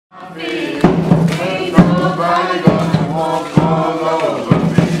free. Ain't nobody gonna walk all over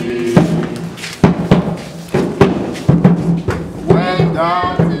me. Went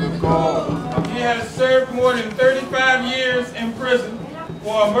down to the cold. He has served more than 35 years in prison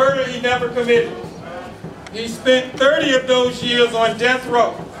for a murder he never committed. He spent 30 of those years on death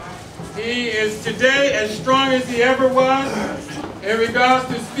row. He is today as strong as he ever was in regards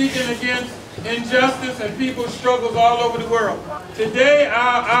to speaking against injustice and people's struggles all over the world. Today,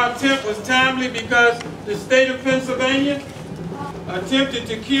 our attempt was timely because the state of Pennsylvania attempted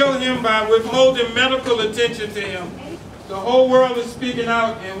to kill him by withholding medical attention to him. The whole world is speaking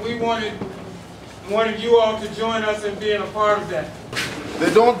out, and we wanted you all to join us in being a part of that.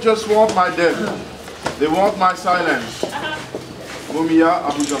 They don't just want my death, they want my silence. Mumia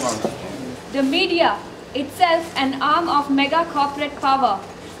Abu-Jamal. The media, itself an arm of mega corporate power,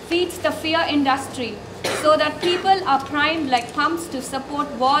 feeds the fear industry so that people are primed like pumps to support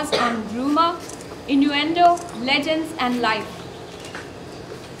wars on rumor, innuendo, legends, and life.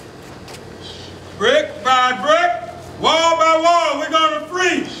 Brick by brick, wall by wall, we're going to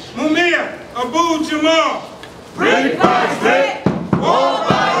free Mumia Abu-Jamal. Brick by brick, wall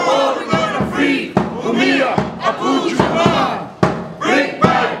by wall, we're going to free Mumia Abu-Jamal. Brick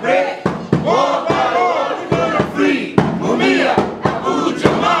by brick, wall by wall, we're going to free Mumia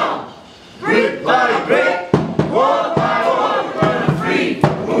Abu-Jamal. Brick by brick, wall by wall, we're going to free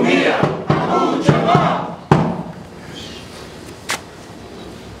Mumia Abu-Jamal.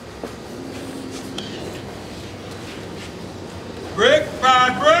 Brick by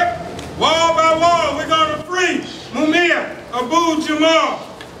brick, wall by wall, we're going to free Mumia Abu-Jamal.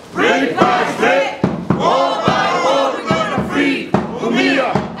 Brick by brick,